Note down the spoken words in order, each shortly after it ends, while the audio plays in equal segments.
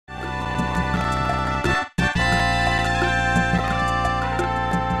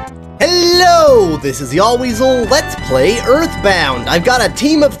Hello, this is Yahweasel. Let's play EarthBound. I've got a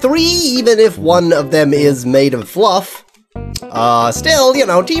team of 3, even if one of them is made of fluff. Still, you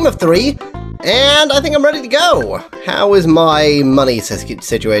know, team of 3. And I think I'm ready to go. How is my money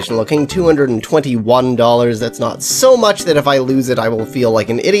situation looking? $221. That's not so much that if I lose it, I will feel like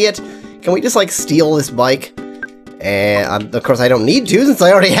an idiot. Can we just, like, steal this bike? And, of course, I don't need to since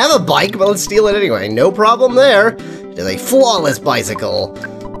I already have a bike, but let's steal it anyway. No problem there. It is a flawless bicycle.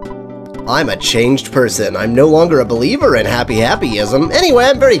 I'm a changed person. I'm no longer a believer in happyism. Anyway,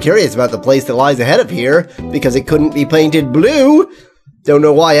 I'm very curious about the place that lies ahead of here, because it couldn't be painted blue. Don't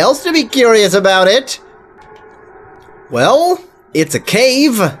know why else to be curious about it. Well, it's a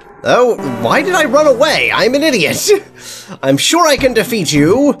cave. Oh, why did I run away? I'm an idiot. I'm sure I can defeat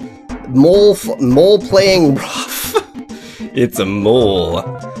you. Mole playing rough. It's a mole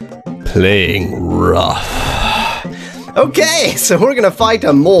playing rough. Okay, so we're gonna fight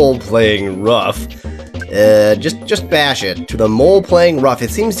a mole playing rough. Just bash it to the mole playing rough. It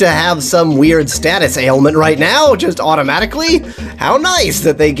seems to have some weird status ailment right now, just automatically. How nice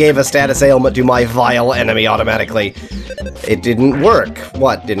that they gave a status ailment to my vile enemy automatically. It didn't work.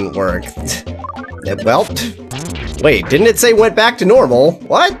 What didn't work? Well, wait, didn't it say went back to normal?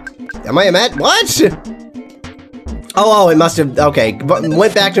 What? Am I mad? What? Oh, it must have, okay,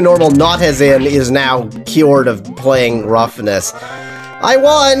 went back to normal, not as in is now cured of playing roughness. I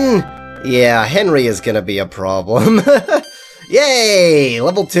won! Yeah, Henry is gonna be a problem. Yay!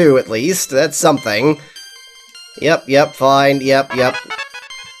 Level 2 at least, that's something. Yep, fine, yep.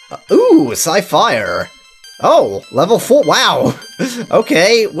 Ooh, Sci-Fire. Oh, level 4, wow!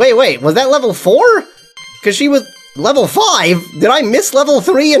 Okay, wait, was that level 4? Because she was level 5? Did I miss level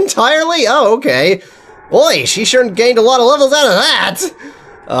 3 entirely? Oh, okay. Boy, she sure gained a lot of levels out of that!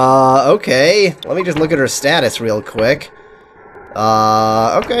 Okay. Let me just look at her status real quick.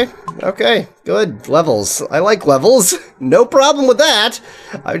 Okay, good. Levels. I like levels. No problem with that.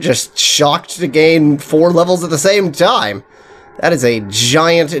 I'm just shocked to gain 4 levels at the same time. That is a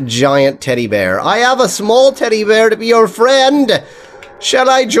giant teddy bear. I have a small teddy bear to be your friend! Shall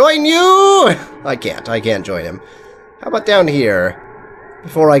I join you? I can't join him. How about down here?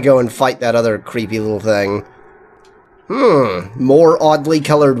 Before I go and fight that other creepy little thing. More oddly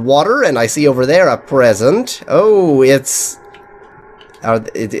colored water, and I see over there a present. Oh, it's... Are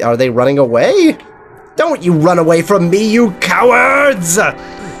they running away? Don't you run away from me, you cowards!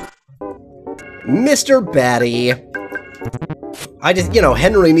 Mr. Batty. I just, you know,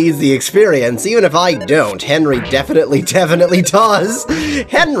 Henry needs the experience, even if I don't. Henry definitely does.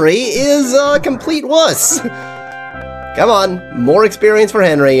 Henry is a complete wuss. Come on, more experience for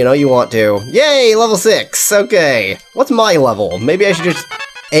Henry, you know you want to. Yay, level 6, okay. What's my level? Maybe I should just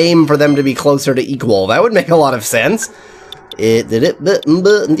aim for them to be closer to equal. That would make a lot of sense. In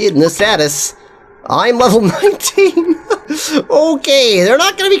the status, I'm level 19. Okay, they're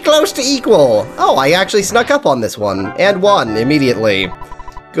not going to be close to equal. Oh, I actually snuck up on this one, and won immediately.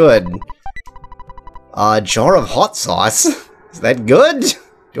 Good. A jar of hot sauce. Is that good?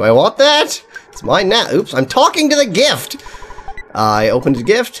 Do I want that? It's mine now. Oops, I'm talking to the gift! I opened a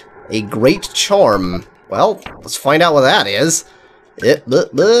gift. A great charm. Well, let's find out what that is.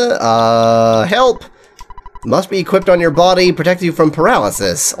 Help! Must be equipped on your body, protect you from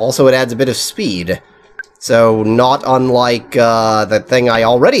paralysis. Also, it adds a bit of speed. So, not unlike the thing I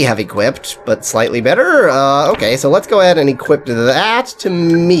already have equipped, but slightly better. Okay, so let's go ahead and equip that to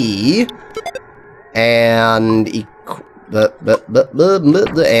me. And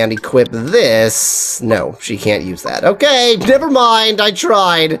and equip this. No, she can't use that. Okay, never mind, I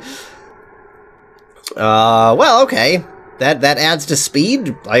tried. Well, okay. That adds to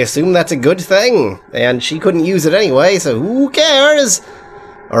speed. I assume that's a good thing. And she couldn't use it anyway, so who cares?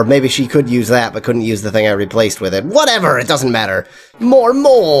 Or maybe she could use that, but couldn't use the thing I replaced with it. Whatever, it doesn't matter. More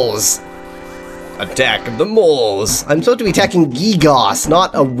moles! Attack of the moles. I'm supposed to be attacking Gigos,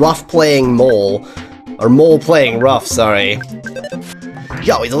 not a rough-playing mole. Or mole playing rough, sorry.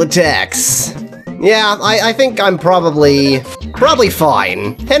 Yahweasel attacks. Yeah, I think I'm probably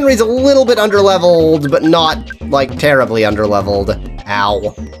fine. Henry's a little bit underleveled, but not, like, terribly underleveled.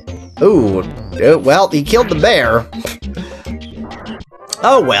 Ow. Ooh, well, he killed the bear.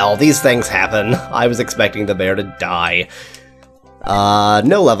 Oh well, these things happen. I was expecting the bear to die.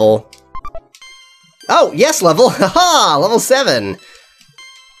 No level. Oh, yes, level! Haha, level 7!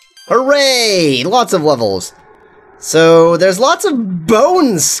 Hooray! Lots of levels. So, there's lots of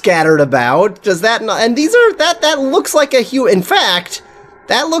bones scattered about. Does that not... And these are... That looks like a in fact,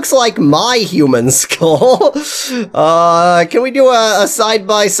 that looks like my human skull. Can we do a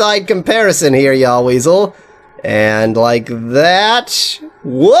side-by-side comparison here, Yahweasel? And like that...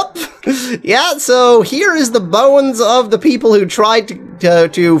 Whoop! Yeah, so here is the bones of the people who tried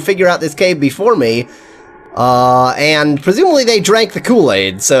to figure out this cave before me. And presumably they drank the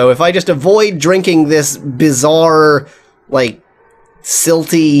Kool-Aid, so if I just avoid drinking this bizarre, like,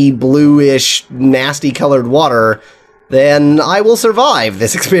 silty, bluish, nasty-colored water, then I will survive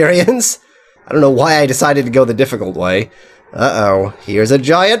this experience. I don't know why I decided to go the difficult way. Uh-oh, here's a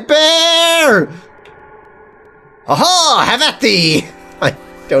giant bear! Aha! Have at thee! I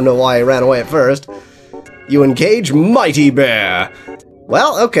don't know why I ran away at first. You engage Mighty Bear!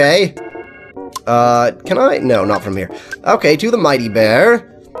 Well, okay. Can I? No, not from here. Okay, to the Mighty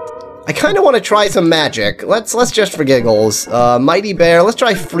Bear. I kind of want to try some magic. Let's just for giggles. Mighty Bear, let's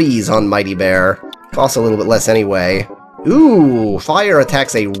try Freeze on Mighty Bear. Costs a little bit less anyway. Ooh, fire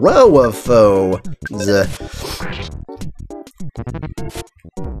attacks a row of foes.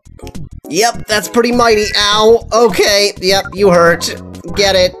 Yep, that's pretty mighty. Ow. Okay, yep, you hurt.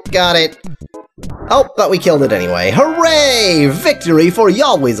 Get it, got it. Oh, but we killed it anyway. Hooray! Victory for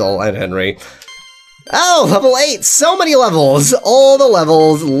Yahweasel and Henry. Oh, level 8! So many levels! All the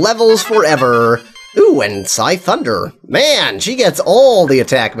levels, levels forever. Ooh, and Psy Thunder. Man, she gets all the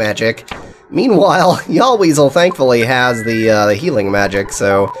attack magic. Meanwhile, Yahweasel thankfully has the healing magic,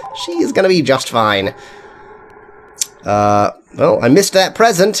 so she's gonna be just fine. Well, I missed that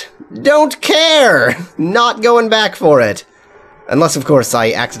present. Don't care! Not going back for it. Unless, of course,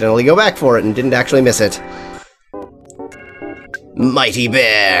 I accidentally go back for it and didn't actually miss it. Mighty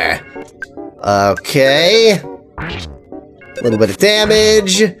Bear! Okay. A little bit of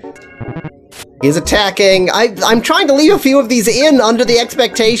damage. He's attacking. I'm trying to leave a few of these in under the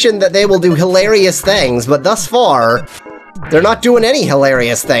expectation that they will do hilarious things, but thus far, they're not doing any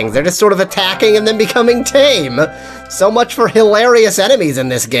hilarious things. They're just sort of attacking and then becoming tame. So much for hilarious enemies in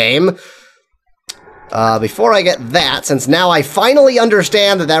this game. Before I get that, since now I finally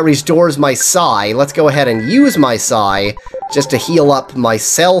understand that that restores my Psy, let's go ahead and use my Psy just to heal up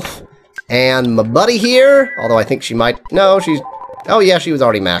myself and my buddy here. Although I think she might... No, she's... Oh yeah, she was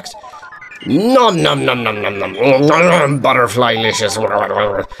already maxed. Nom nom nom nom nom nom. Butterfly-licious.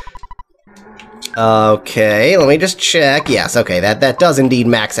 Okay, let me just check. Yes, okay, that does indeed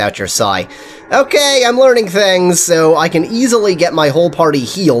max out your Psy. Okay, I'm learning things, so I can easily get my whole party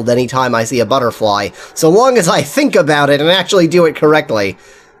healed anytime I see a butterfly, so long as I think about it and actually do it correctly.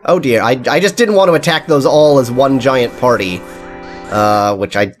 Oh dear, I just didn't want to attack those all as one giant party.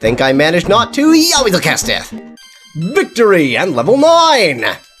 Which I think I managed not to. Yahweasel cast death! Victory! And level 9!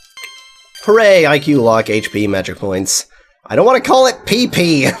 Hooray, IQ, luck, HP, magic points. I don't want to call it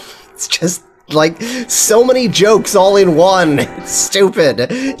PP. It's just... like, so many jokes all in one. It's stupid.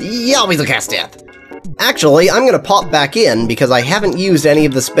 Yahweasel cast death. Actually, I'm gonna pop back in because I haven't used any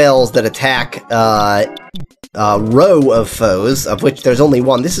of the spells that attack a row of foes, of which there's only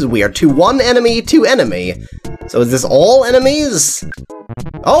one. This is weird. To one enemy, to enemy. So is this all enemies?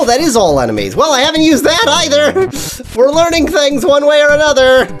 Oh, that is all enemies. Well, I haven't used that either. We're learning things one way or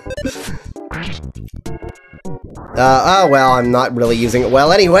another. Oh, well, I'm not really using it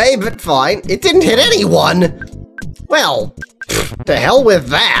well anyway, but fine. It didn't hit anyone! Well, to hell with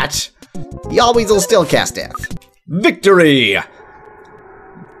that! Yahweasel still cast death. Victory!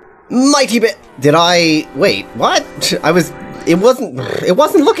 Mighty bit. Did I... Wait, what? It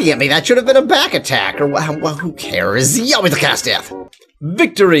wasn't looking at me. That should have been a back attack, or well, who cares? Yahweasel cast death.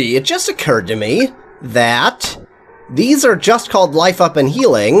 Victory! It just occurred to me that these are just called Life Up and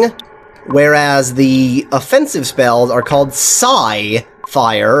Healing, whereas the offensive spells are called Psy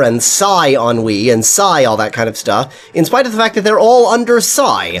Fire, and Psy Ennui, and Psy all that kind of stuff, in spite of the fact that they're all under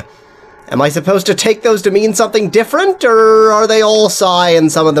Psy. Am I supposed to take those to mean something different, or are they all Psy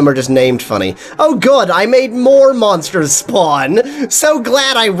and some of them are just named funny? Oh good, I made more monsters spawn! So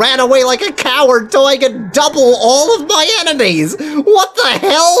glad I ran away like a coward so I could double all of my enemies! What the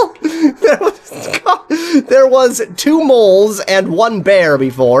hell? There was 2 moles and 1 bear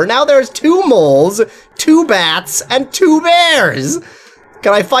before, now there's 2 moles, 2 bats, and 2 bears!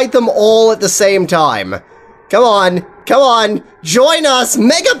 Can I fight them all at the same time? Come on, come on, join us,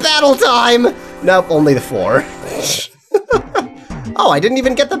 mega battle time! Nope, only the 4. Oh, I didn't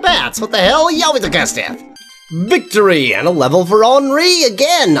even get the bats, what the hell? Yahweasel cast death! Victory, and a level for Henri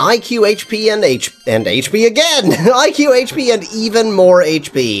again! IQ, HP, and HP again! IQ, HP, and even more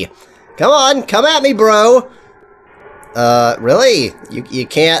HP. Come on, come at me, bro! Really? You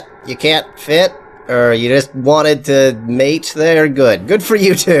can't fit? Or you just wanted to mate there? Good. Good for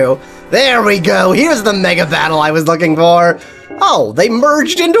you two. There we go! Here's the mega battle I was looking for! Oh, they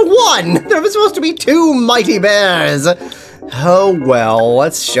merged into one! There was supposed to be 2 mighty bears! Oh well,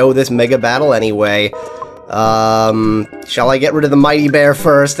 let's show this mega battle anyway. Shall I get rid of the Mighty Bear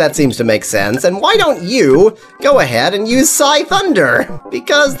first? That seems to make sense. And why don't you go ahead and use Psy Thunder?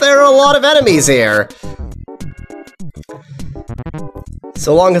 Because there are a lot of enemies here.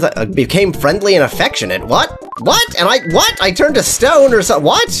 So long as I became friendly and affectionate. What? What? And what? I turned to stone or something?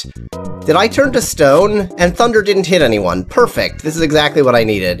 What? Did I turn to stone? And thunder didn't hit anyone. Perfect. This is exactly what I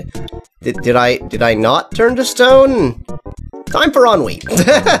needed. Did I not turn to stone? Time for ennui.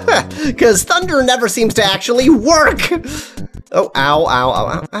 Because thunder never seems to actually work. Oh, ow, ow, ow,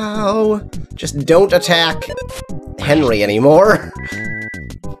 ow, ow. Just don't attack Henry anymore.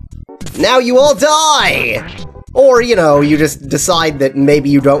 Now you all die! Or, you know, you just decide that maybe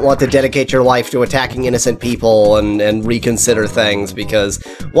you don't want to dedicate your life to attacking innocent people and reconsider things, because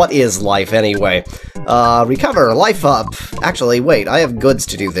what is life anyway? Recover, life up. Actually, wait, I have goods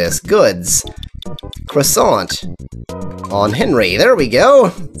to do this. Goods. Croissant. On Henry, there we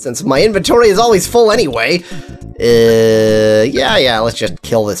go. Since my inventory is always full anyway. Yeah, let's just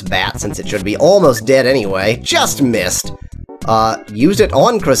kill this bat since it should be almost dead anyway. Just missed. Used it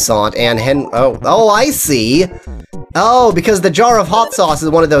on Croissant and oh, I see. Oh, because the jar of hot sauce is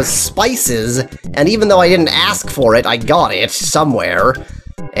one of those spices, and even though I didn't ask for it, I got it somewhere.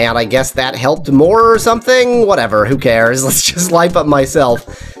 And I guess that helped more or something? Whatever, who cares? Let's just life up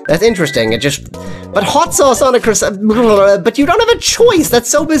myself. That's interesting, but hot sauce on a croissant, but you don't have a choice, that's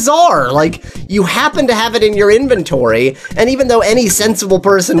so bizarre. Like, you happen to have it in your inventory, and even though any sensible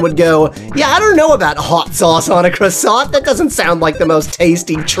person would go, yeah, I don't know about hot sauce on a croissant, that doesn't sound like the most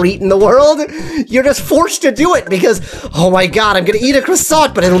tasty treat in the world, you're just forced to do it because, oh my god, I'm gonna eat a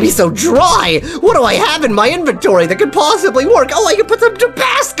croissant, but it'll be so dry. What do I have in my inventory that could possibly work? Oh, I can put some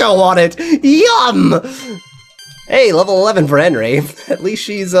Tabasco on it. Yum! Hey, level 11 for Henry. At least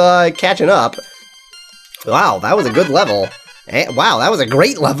she's, catching up. Wow, that was a good level. Wow, that was a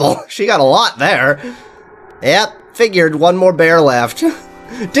great level. She got a lot there. Yep, figured one more bear left.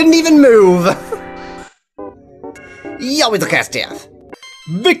 Didn't even move. Yahweasel cast death.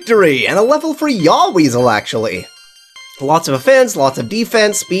 Victory! And a level for Yahweasel, actually. Lots of offense, lots of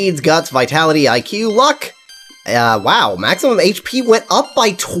defense, speeds, guts, vitality, IQ, luck. Wow, maximum HP went up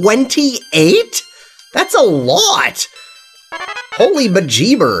by 28? That's a lot! Holy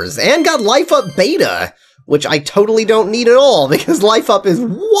bejeebers! And got Life Up Beta, which I totally don't need at all, because Life Up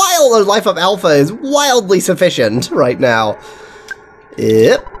Alpha is wildly sufficient right now.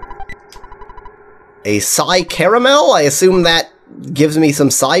 Yep. A Psy Caramel? I assume that gives me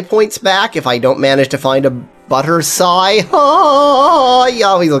some Psy points back if I don't manage to find a Butter Psy. Oh,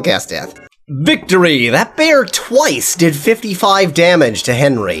 Yahweasel cast death. Victory! That bear twice did 55 damage to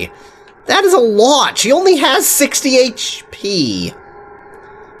Henry. That is a lot! She only has 60 HP!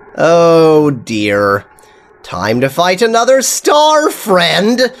 Oh dear. Time to fight another star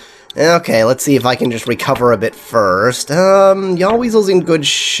friend! Okay, let's see if I can just recover a bit first. Yahweasel's in good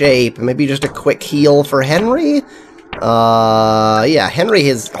shape. Maybe just a quick heal for Henry? Yeah, Henry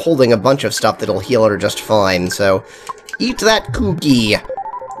is holding a bunch of stuff that'll heal her just fine, so eat that cookie.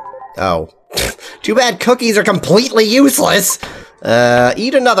 Oh. Too bad cookies are completely useless!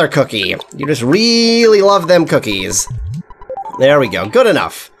 Eat another cookie. You just really love them cookies. There we go. Good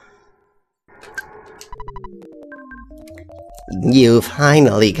enough. You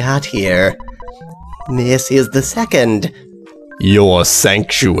finally got here. This is the second. Your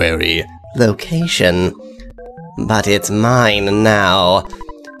sanctuary. Location. But it's mine now.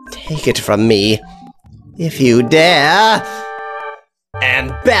 Take it from me. If you dare. And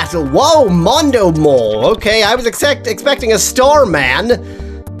battle. Whoa, Mondo Mole. Okay, I was expecting a Starman.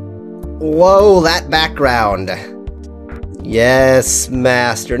 Whoa, that background. Yes,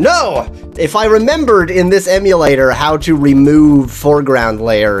 master. No! If I remembered in this emulator how to remove foreground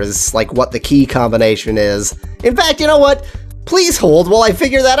layers, like what the key combination is. In fact, you know what? Please hold while I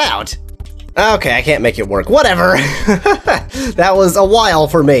figure that out. Okay, I can't make it work. Whatever. That was a while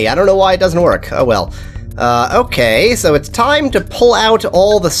for me. I don't know why it doesn't work. Oh well. Okay, so it's time to pull out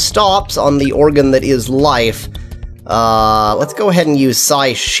all the stops on the organ that is life. Let's go ahead and use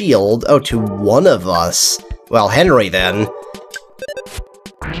Psy Shield. Oh, to one of us. Well, Henry, then.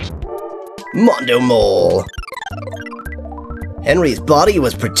 Mondo Mole. Henry's body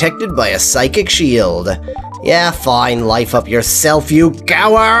was protected by a psychic shield. Yeah, fine, life up yourself, you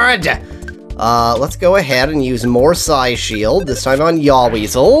coward! Let's go ahead and use more Psy Shield, this time on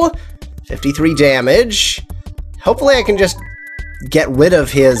Yahweasel. 53 damage. Hopefully I can just get rid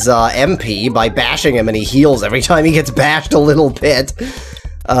of his MP by bashing him and he heals every time he gets bashed a little bit.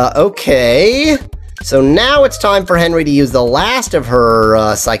 Okay. So now it's time for Henry to use the last of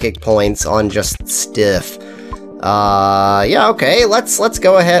her psychic points on just Stiff. Yeah, okay, let's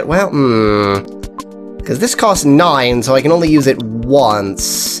go ahead. Well, Because this costs 9, so I can only use it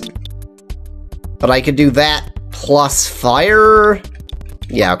once. But I could do that plus fire?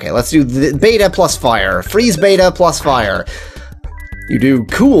 Yeah, okay, let's do the beta plus fire. Freeze beta plus fire. You do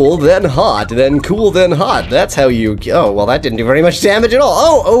cool, then hot, then cool, then hot. That's how you... Oh, well, that didn't do very much damage at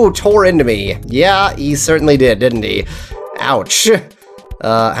all. Oh, tore into me. Yeah, he certainly did, didn't he? Ouch.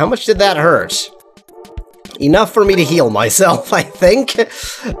 How much did that hurt? Enough for me to heal myself, I think. Yep,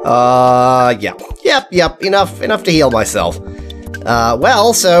 enough to heal myself.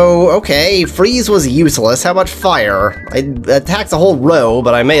 Well, so, okay, freeze was useless. How about fire? I attacked a whole row,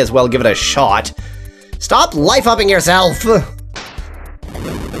 but I may as well give it a shot. Stop life-upping yourself!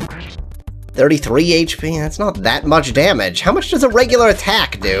 33 HP, that's not that much damage. How much does a regular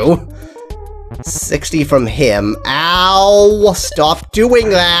attack do? 60 from him. Ow! Stop doing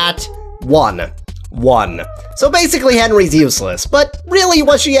that! 1. So basically Henry's useless, but really,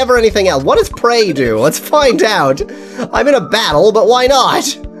 was she ever anything else? What does Prey do? Let's find out. I'm in a battle, but why not?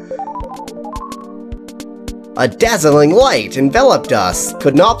 A dazzling light enveloped us.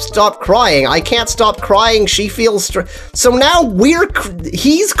 Could not stop crying. I can't stop crying. She feels so now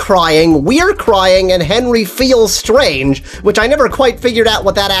he's crying, we're crying, and Henry feels strange, which I never quite figured out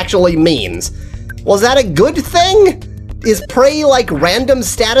what that actually means. Was that a good thing? Is Prey like random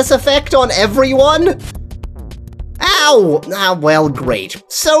status effect on everyone? Ow! Ah, well, great.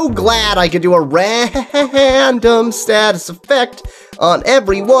 So glad I could do a random status effect on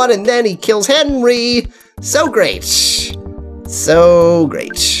everyone, and then he kills Henry. So great. So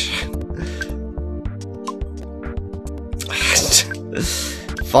great.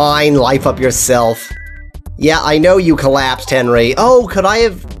 Fine, life up yourself. Yeah, I know you collapsed, Henry. Oh, could I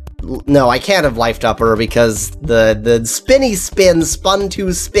have... No, I can't have lifed up her because the spinny spin spun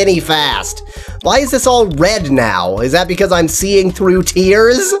too spinny fast. Why is this all red now? Is that because I'm seeing through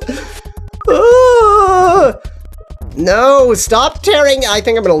tears? No, stop tearing. I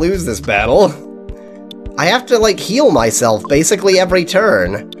think I'm gonna lose this battle. I have to, like, heal myself basically every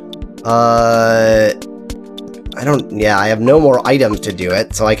turn. I have no more items to do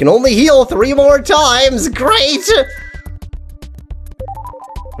it, so I can only heal 3 more times. Great!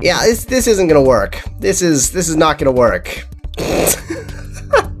 Yeah, this isn't gonna work. This is not gonna work.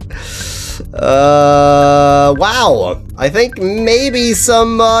 Wow. I think maybe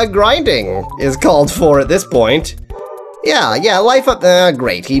some grinding is called for at this point. Yeah, life up.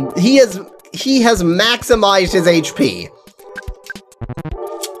 Great. He has maximized his HP.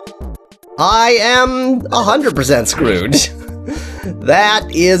 I am 100% screwed. That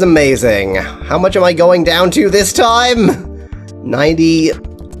is amazing. How much am I going down to this time? 90.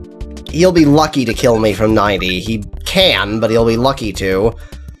 He'll be lucky to kill me from 90. He can, but he'll be lucky to.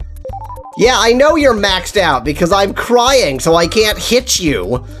 Yeah, I know you're maxed out because I'm crying, so I can't hit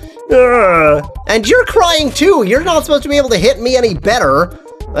you. And you're crying too. You're not supposed to be able to hit me any better.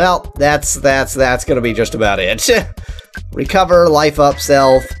 Well, that's gonna be just about it. Recover, life up,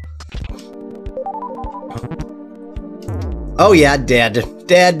 self. Oh yeah, dead.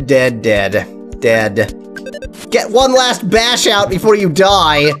 Dead. Get one last bash out before you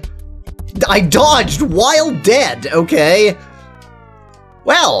die. I dodged while dead, okay?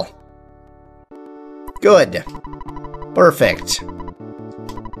 Well. Good. Perfect.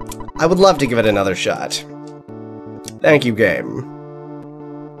 I would love to give it another shot. Thank you, game.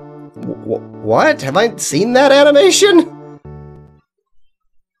 What? Have I seen that animation?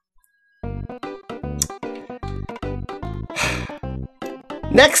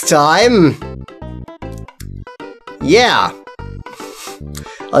 Next time. Yeah.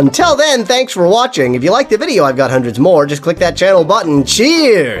 Until then, thanks for watching. If you liked the video, I've got hundreds more. Just click that channel button.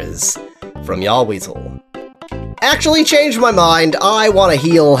 Cheers! From Yahweasel. Actually changed my mind. I want to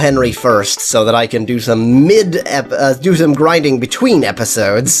heal Henry first so that I can do some do some grinding between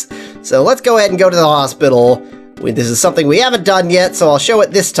episodes. So let's go ahead and go to the hospital. This is something we haven't done yet, so I'll show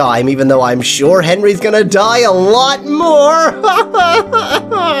it this time, even though I'm sure Henry's gonna die a lot more.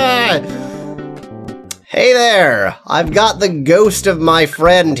 Hey there! I've got the ghost of my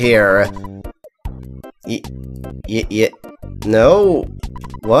friend here. No?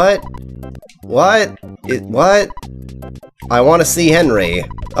 What? What? What? I want to see Henry.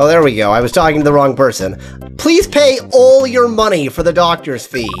 Oh, there we go. I was talking to the wrong person. Please pay all your money for the doctor's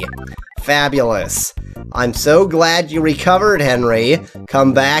fee. Fabulous. I'm so glad you recovered, Henry.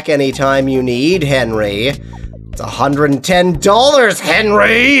 Come back anytime you need, Henry. It's $110,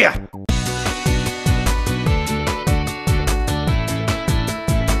 Henry!